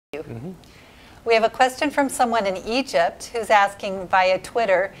We have a question from someone in Egypt who's asking via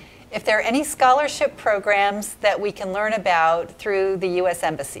Twitter if there are any scholarship programs that we can learn about through the U.S.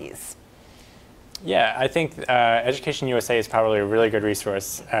 embassies. Yeah, I think EducationUSA is probably a really good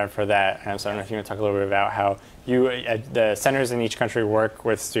resource for that. So I don't know if you want to talk a little bit about how the centers in each country work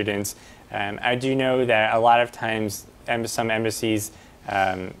with students. I do know that a lot of times some embassies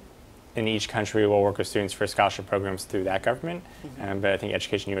in each country will work with students for scholarship programs through that government. But I think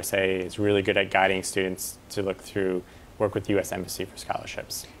EducationUSA is really good at guiding students to work with the U.S. Embassy for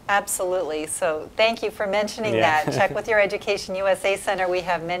scholarships. Absolutely. So thank you for mentioning that. Check with your EducationUSA Center. We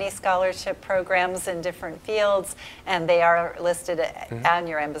have many scholarship programs in different fields, and they are listed on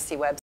your embassy website.